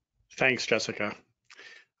 Thanks, Jessica.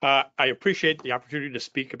 I appreciate the opportunity to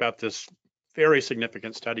speak about this very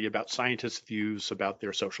significant study about scientists' views about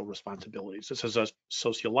their social responsibilities. This is a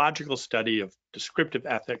sociological study of descriptive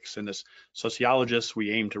ethics, and as sociologists,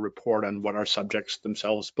 we aim to report on what our subjects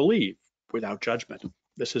themselves believe without judgment.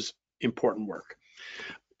 This is important work.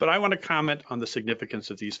 But I want to comment on the significance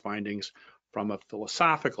of these findings from a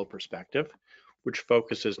philosophical perspective, which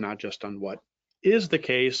focuses not just on what is the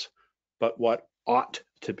case, but what ought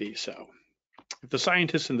to be so. If the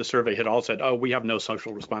scientists in the survey had all said, oh, we have no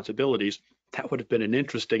social responsibilities, that would have been an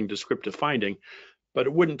interesting descriptive finding, but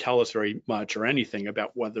it wouldn't tell us very much or anything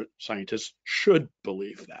about whether scientists should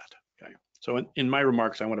believe that. Okay. So in my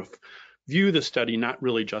remarks, I want to view the study not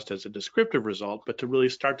really just as a descriptive result, but to really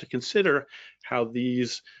start to consider how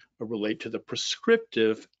these relate to the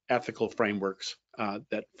prescriptive ethical frameworks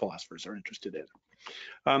that philosophers are interested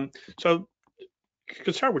in. So you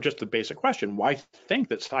could start with just the basic question: why think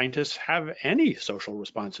that scientists have any social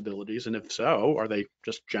responsibilities? And if so, are they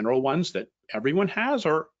just general ones that everyone has,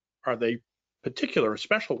 or are they particular or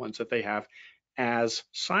special ones that they have as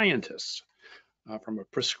scientists? From a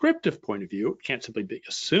prescriptive point of view, it can't simply be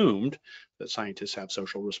assumed that scientists have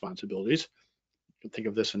social responsibilities. You can think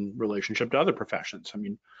of this in relationship to other professions. I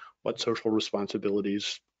mean, what social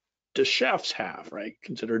responsibilities do chefs have, right?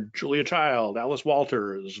 Consider Julia Child, Alice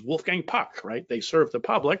Walters, Wolfgang Puck, right? They serve the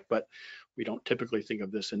public, but we don't typically think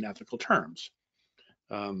of this in ethical terms.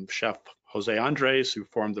 Chef Jose Andres, who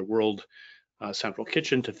formed the World Central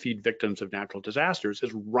Kitchen to feed victims of natural disasters,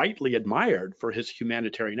 is rightly admired for his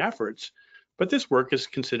humanitarian efforts, but this work is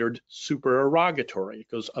considered supererogatory.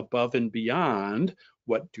 It goes above and beyond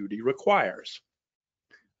what duty requires.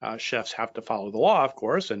 Chefs have to follow the law, of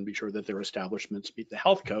course, and be sure that their establishments meet the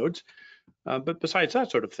health codes. But besides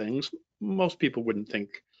that sort of things, most people wouldn't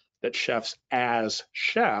think that chefs as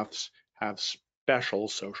chefs have special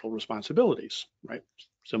social responsibilities, right?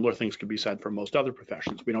 Similar things could be said for most other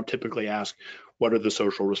professions. We don't typically ask, what are the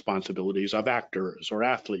social responsibilities of actors or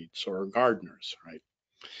athletes or gardeners, right?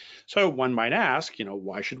 So one might ask,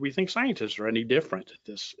 why should we think scientists are any different in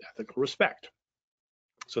this ethical respect?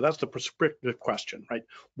 So that's the prescriptive question, right?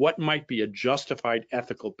 What might be a justified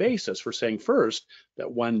ethical basis for saying first that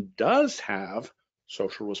one does have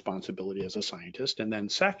social responsibility as a scientist, and then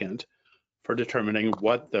second, for determining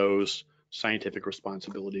what those scientific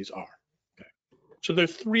responsibilities are. Okay. So there are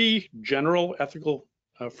three general ethical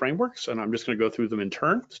frameworks, and I'm just going to go through them in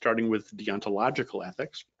turn, starting with deontological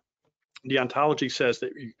ethics. Deontology says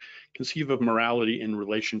that you conceive of morality in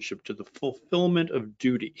relationship to the fulfillment of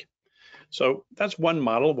duty. So that's one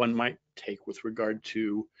model one might take with regard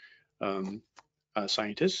to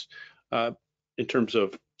scientists. In terms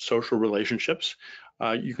of social relationships,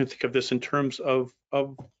 you can think of this in terms of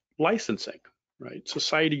licensing, right?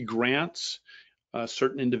 Society grants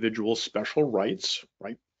certain individuals special rights,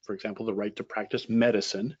 right? For example, the right to practice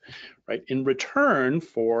medicine, right? In return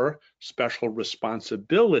for special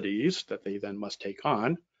responsibilities that they then must take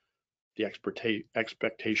on, the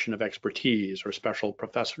expectation of expertise or special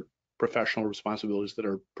professional responsibilities that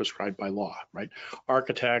are prescribed by law, right?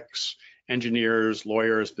 Architects, engineers,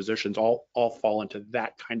 lawyers, physicians, all fall into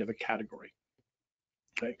that kind of a category.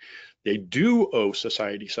 Okay, they do owe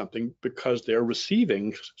society something because they're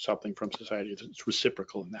receiving something from society that's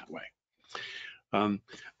reciprocal in that way.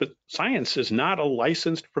 But science is not a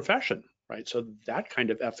licensed profession, right? So that kind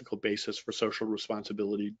of ethical basis for social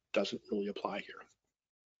responsibility doesn't really apply here.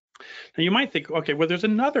 Now you might think, okay, well, there's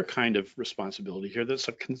another kind of responsibility here that's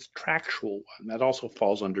a contractual one that also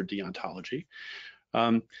falls under deontology.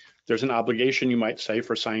 There's an obligation, you might say,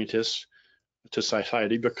 for scientists to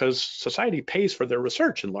society because society pays for their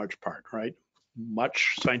research in large part, right?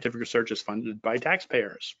 Much scientific research is funded by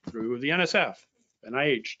taxpayers through the NSF,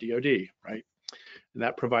 NIH, DOD, right? And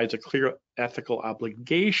that provides a clear ethical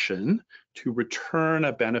obligation to return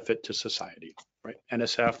a benefit to society, right?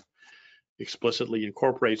 NSF explicitly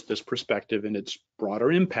incorporates this perspective in its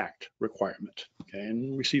broader impact requirement. Okay?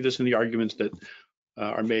 And we see this in the arguments that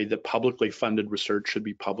are made that publicly funded research should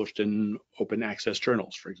be published in open access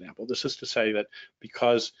journals, for example. This is to say that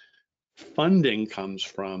because funding comes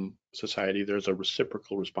from society, there's a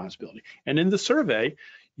reciprocal responsibility. And in the survey,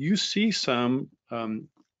 you see some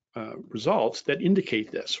results that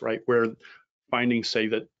indicate this, right? Where findings say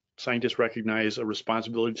that scientists recognize a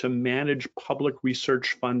responsibility to manage public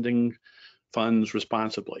research funds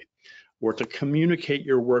responsibly, or to communicate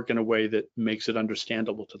your work in a way that makes it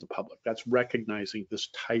understandable to the public. That's recognizing this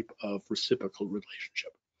type of reciprocal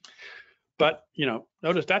relationship. But,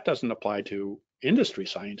 notice that doesn't apply to industry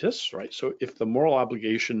scientists, right? So if the moral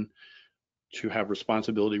obligation to have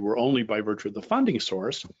responsibility were only by virtue of the funding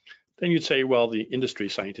source, then you'd say, well, the industry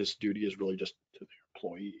scientist's duty is really just to their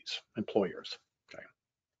employers. Okay.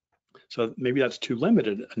 So maybe that's too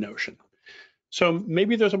limited a notion. So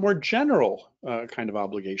maybe there's a more general kind of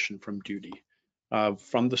obligation from duty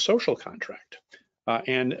from the social contract.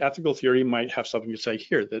 And ethical theory might have something to say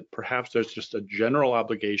here, that perhaps there's just a general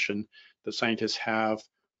obligation that scientists have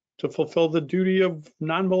to fulfill the duty of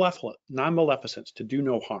non-maleficence, to do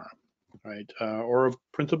no harm, right? Or a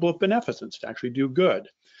principle of beneficence, to actually do good.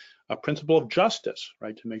 A principle of justice,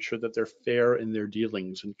 right, to make sure that they're fair in their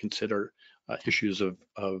dealings and consider issues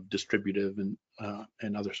of distributive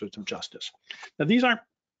and other sorts of justice. Now, these aren't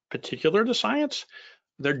particular to science.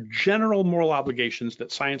 They're general moral obligations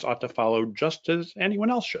that science ought to follow just as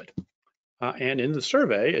anyone else should. And in the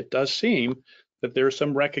survey, it does seem that there's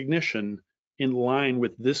some recognition in line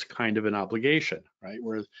with this kind of an obligation, right,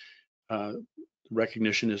 where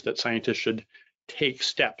recognition is that scientists should take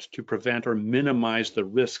steps to prevent or minimize the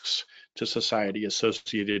risks to society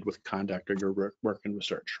associated with conduct of your work and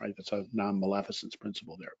research, right? That's a non-maleficence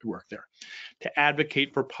principle there, work there. To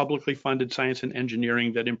advocate for publicly funded science and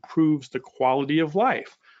engineering that improves the quality of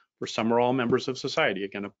life for some or all members of society.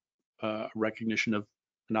 Again, a recognition of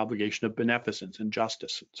an obligation of beneficence and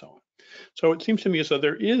justice and so on. So it seems to me as though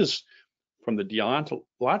there is, from the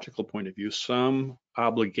deontological point of view, some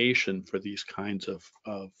obligation for these kinds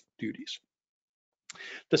of duties.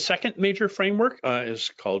 The second major framework is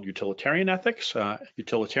called utilitarian ethics.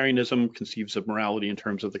 Utilitarianism conceives of morality in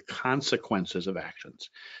terms of the consequences of actions.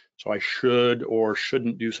 So I should or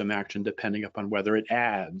shouldn't do some action depending upon whether it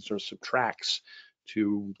adds or subtracts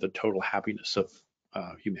to the total happiness of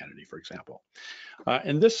humanity, for example.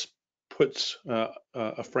 And this puts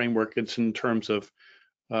a framework, it's in terms of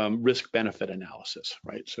risk-benefit analysis,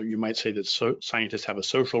 right? So you might say that scientists have a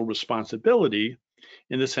social responsibility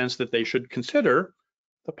in the sense that they should consider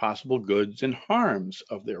the possible goods and harms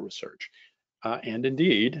of their research. And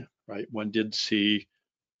indeed, right, one did see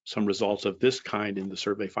some results of this kind in the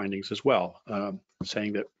survey findings as well,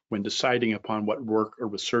 saying that when deciding upon what work or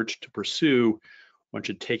research to pursue, one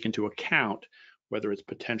should take into account whether its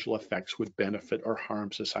potential effects would benefit or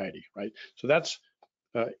harm society, right? So that's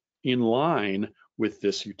in line with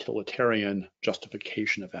this utilitarian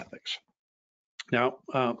justification of ethics. Now,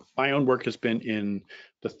 my own work has been in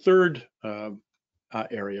the third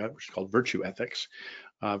area, which is called virtue ethics.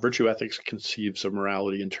 Virtue ethics conceives of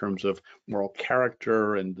morality in terms of moral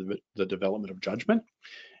character and the development of judgment,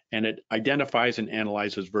 and it identifies and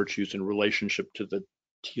analyzes virtues in relationship to the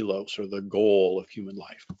telos, or the goal of human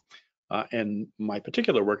life. And my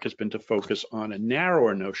particular work has been to focus on a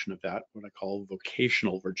narrower notion of that, what I call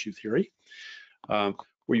vocational virtue theory, where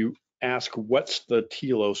you ask what's the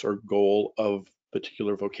telos or goal of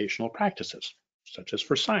particular vocational practices, such as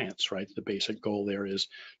for science, right? The basic goal there is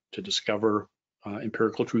to discover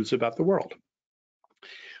empirical truths about the world.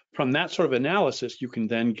 From that sort of analysis, you can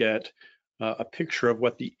then get a picture of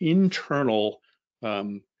what the internal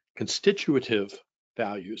constitutive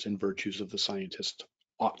values and virtues of the scientist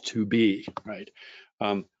ought to be, right?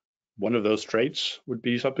 One of those traits would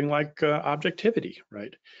be something like objectivity,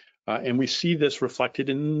 right? And we see this reflected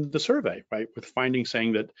in the survey, right? With findings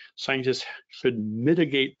saying that scientists should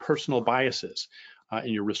mitigate personal biases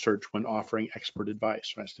in your research when offering expert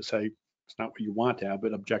advice. That's to say, it's not what you want to have,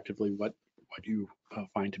 but objectively what you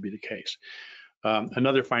find to be the case.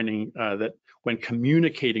 Another finding that when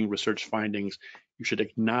communicating research findings, you should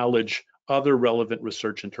acknowledge other relevant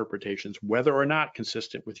research interpretations, whether or not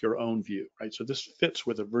consistent with your own view, right? So this fits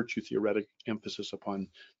with a virtue theoretic emphasis upon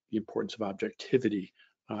the importance of objectivity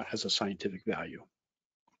as a scientific value.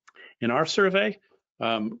 In our survey,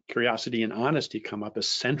 curiosity and honesty come up as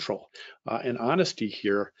central, and honesty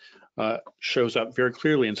here shows up very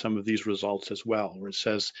clearly in some of these results as well, where it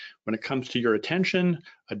says, when it comes to your attention,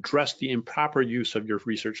 address the improper use of your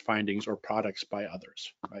research findings or products by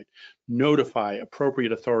others, right? Notify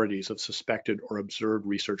appropriate authorities of suspected or observed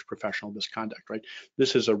research professional misconduct, right?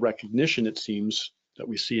 This is a recognition, it seems, that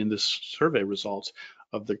we see in this survey results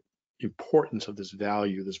of the importance of this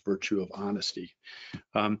value, this virtue of honesty.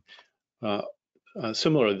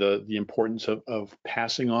 Similarly, the importance of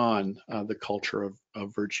passing on the culture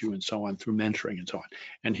of virtue and so on through mentoring and so on.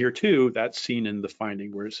 And here too, that's seen in the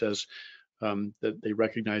finding where it says that they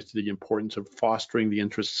recognized the importance of fostering the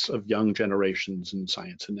interests of young generations in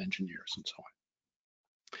science and engineers and so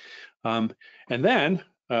on. And then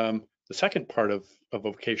the second part of a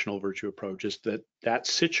vocational virtue approach is that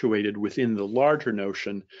that's situated within the larger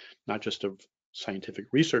notion, not just of scientific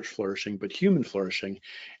research flourishing, but human flourishing.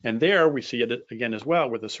 And there we see it again as well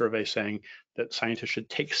with a survey saying that scientists should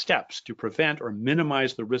take steps to prevent or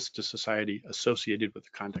minimize the risk to society associated with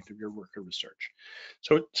the conduct of your work or research.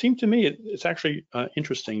 So it seemed to me it's actually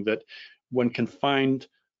interesting that one can find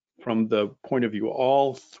from the point of view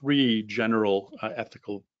all three general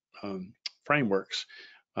ethical frameworks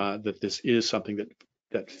that this is something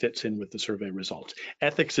that fits in with the survey results.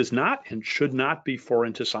 Ethics is not and should not be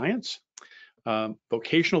foreign to science.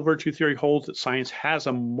 Vocational virtue theory holds that science has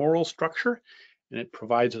a moral structure, and it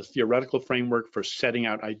provides a theoretical framework for setting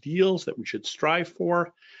out ideals that we should strive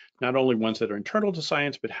for, not only ones that are internal to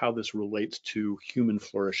science, but how this relates to human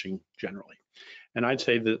flourishing generally. And I'd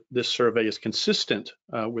say that this survey is consistent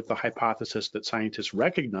with the hypothesis that scientists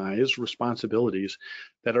recognize responsibilities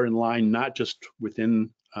that are in line not just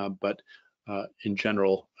within, but in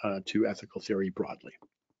general to ethical theory broadly.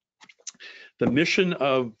 The mission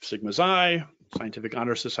of Sigma Xi, Scientific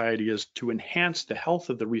Honor Society, is to enhance the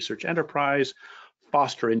health of the research enterprise,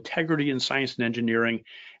 foster integrity in science and engineering,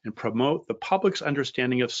 and promote the public's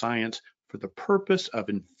understanding of science for the purpose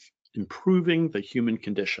of improving the human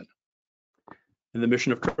condition. And the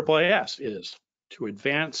mission of AAAS is to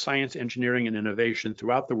advance science, engineering, and innovation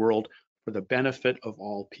throughout the world for the benefit of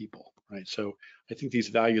all people, right? So I think these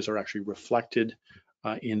values are actually reflected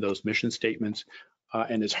in those mission statements.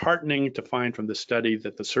 And it's heartening to find from the study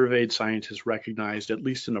that the surveyed scientists recognized, at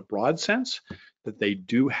least in a broad sense, that they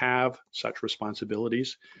do have such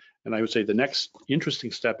responsibilities. And I would say the next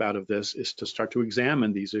interesting step out of this is to start to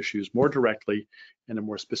examine these issues more directly in a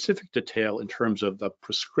more specific detail in terms of the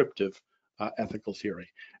prescriptive ethical theory.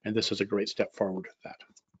 And this is a great step forward with that.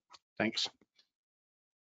 Thanks.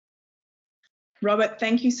 Robert,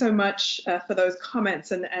 thank you so much for those comments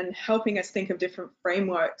and helping us think of different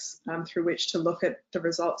frameworks through which to look at the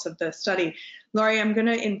results of the study. Laurie, I'm going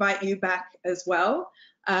to invite you back as well.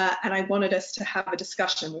 And I wanted us to have a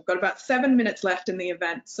discussion. We've got about 7 minutes left in the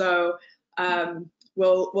event, so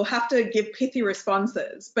we'll have to give pithy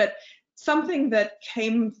responses. But something that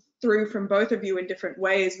came through from both of you in different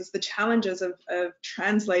ways was the challenges of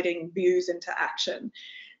translating views into action.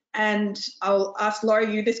 And I'll ask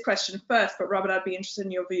Laurie you this question first, but Robert, I'd be interested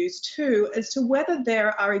in your views too, as to whether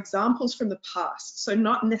there are examples from the past, so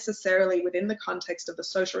not necessarily within the context of the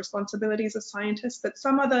social responsibilities of scientists, but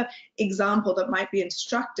some other example that might be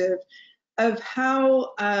instructive of how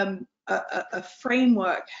a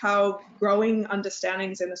framework, how growing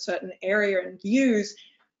understandings in a certain area and views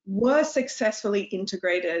were successfully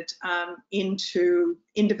integrated into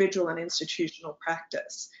individual and institutional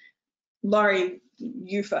practice. Laurie,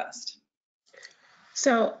 you first.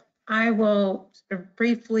 So I will sort of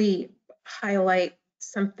briefly highlight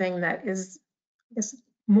something that is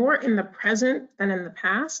more in the present than in the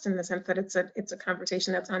past, in the sense that it's a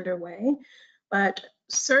conversation that's underway, but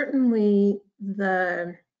certainly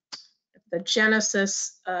the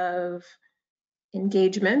genesis of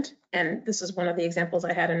engagement, and this is one of the examples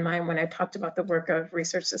I had in mind when I talked about the work of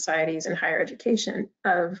research societies in higher education,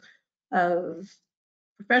 of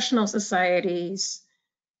professional societies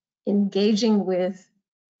engaging with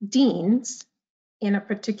deans in a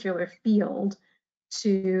particular field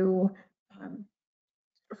to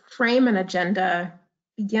frame an agenda,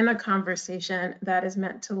 begin a conversation that is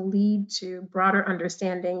meant to lead to broader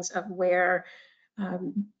understandings of where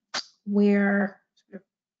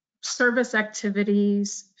service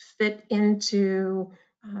activities fit into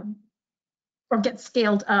or get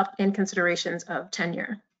scaled up in considerations of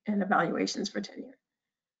tenure and evaluations for tenure.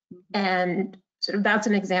 And sort of that's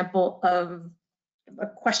an example of a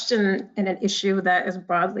question and an issue that is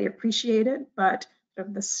broadly appreciated, but sort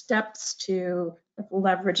of the steps to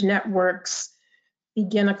leverage networks,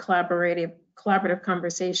 begin a collaborative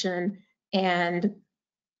conversation, and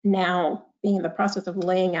now being in the process of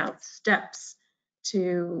laying out steps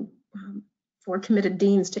to for committed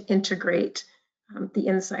deans to integrate the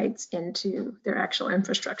insights into their actual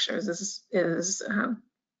infrastructures is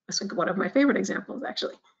one of my favorite examples,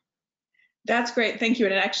 actually. That's great, thank you.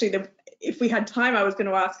 And actually, if we had time, I was going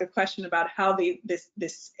to ask a question about how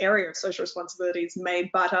this area of social responsibilities may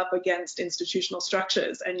butt up against institutional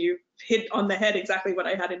structures, and you hit on the head exactly what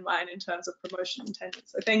I had in mind in terms of promotion and tenure.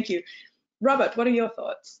 So thank you. Robert, what are your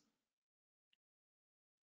thoughts?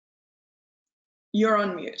 You're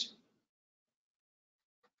on mute.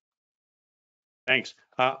 Thanks.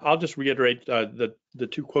 I'll just reiterate the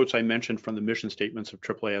two quotes I mentioned from the mission statements of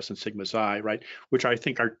AAAS and Sigma Xi, right, which I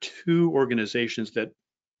think are two organizations that,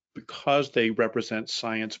 because they represent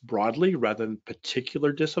science broadly rather than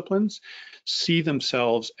particular disciplines, see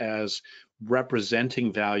themselves as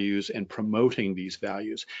representing values and promoting these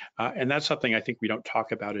values. And that's something I think we don't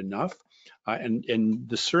talk about enough. And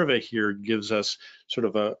the survey here gives us sort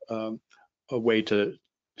of a way to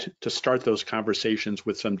start those conversations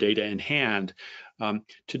with some data in hand,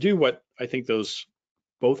 to do what I think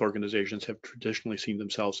both organizations have traditionally seen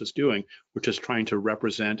themselves as doing, which is trying to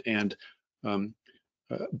represent and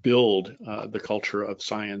build the culture of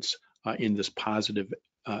science in this positive,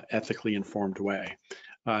 ethically informed way.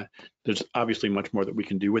 There's obviously much more that we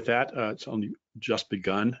can do with that. It's only just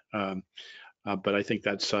begun, but I think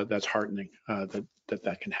that's heartening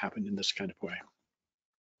that can happen in this kind of way.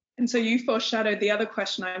 And so you foreshadowed the other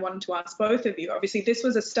question I wanted to ask both of you. Obviously, this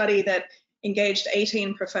was a study that engaged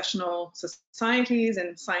 18 professional societies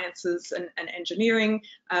in sciences and engineering.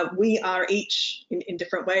 We are each, in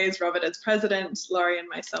different ways, Robert as president, Laurie and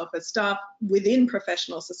myself as staff, within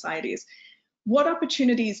professional societies. What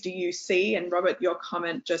opportunities do you see, and Robert, your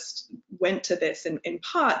comment just went to this in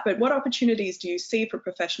part, but what opportunities do you see for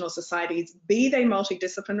professional societies, be they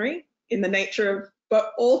multidisciplinary in the nature of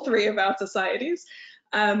all three of our societies,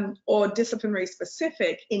 or disciplinary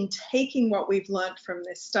specific, in taking what we've learned from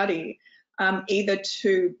this study, either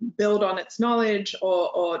to build on its knowledge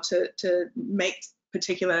or to make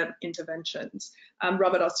particular interventions?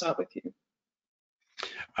 Robert, I'll start with you.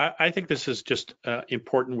 I think this is just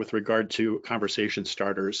important with regard to conversation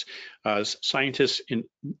starters. Scientists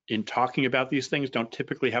in talking about these things don't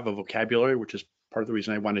typically have a vocabulary, which is part of the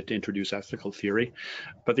reason I wanted to introduce ethical theory.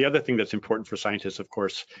 But the other thing that's important for scientists, of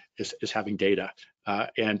course, is having data.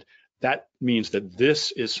 And that means that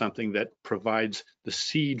this is something that provides the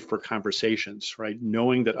seed for conversations, right?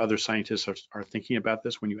 Knowing that other scientists are thinking about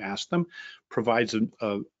this when you ask them provides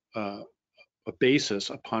a basis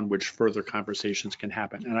upon which further conversations can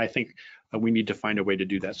happen. And I think we need to find a way to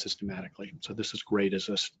do that systematically. So this is great as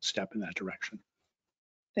a step in that direction.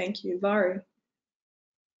 Thank you. Laurie.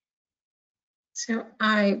 So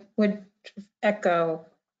I would echo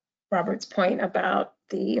Robert's point about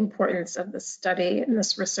the importance of this study and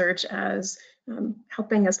this research as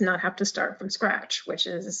helping us not have to start from scratch, which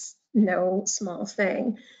is no small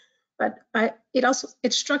thing. But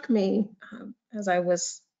it struck me as I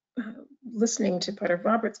was listening to part of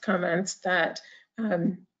Robert's comments that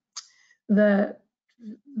the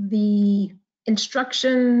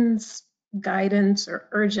instructions, guidance, or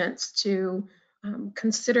urgence to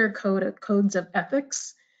consider codes of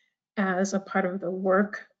ethics as a part of the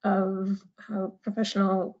work of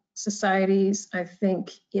professional societies, I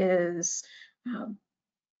think it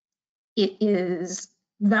is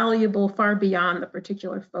valuable far beyond the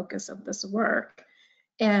particular focus of this work.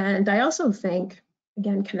 And I also think,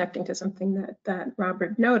 again, connecting to something that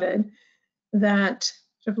Robert noted, that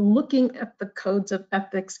sort of looking at the codes of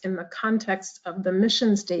ethics in the context of the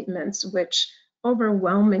mission statements, which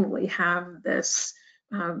overwhelmingly have this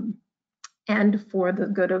and for the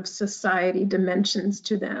good of society dimensions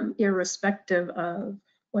to them, irrespective of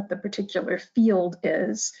what the particular field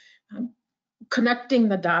is, connecting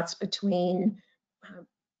the dots between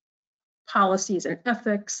policies and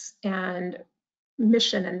ethics and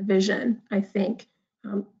mission and vision, I think,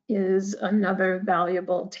 is another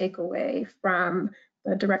valuable takeaway from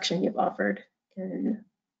the direction you've offered in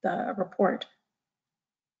the report.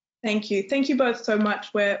 Thank you. Thank you both so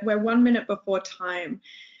much. We're 1 minute before time.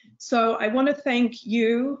 So I want to thank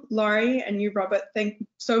you, Laurie, and you, Robert. Thank you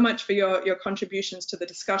so much for your contributions to the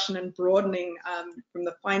discussion and broadening from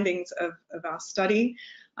the findings of our study.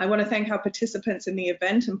 I want to thank our participants in the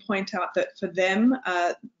event and point out that for them,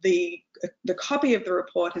 the copy of the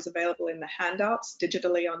report is available in the handouts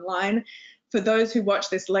digitally online. For those who watch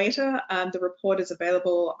this later, the report is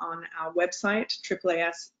available on our website,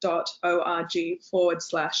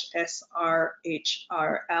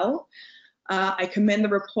 AAAS.org/SRHRL. I commend the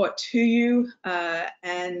report to you,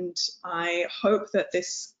 and I hope that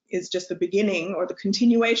this is just the beginning or the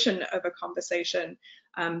continuation of a conversation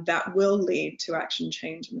that will lead to action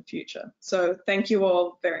change in the future. So thank you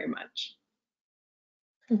all very much.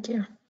 Thank you.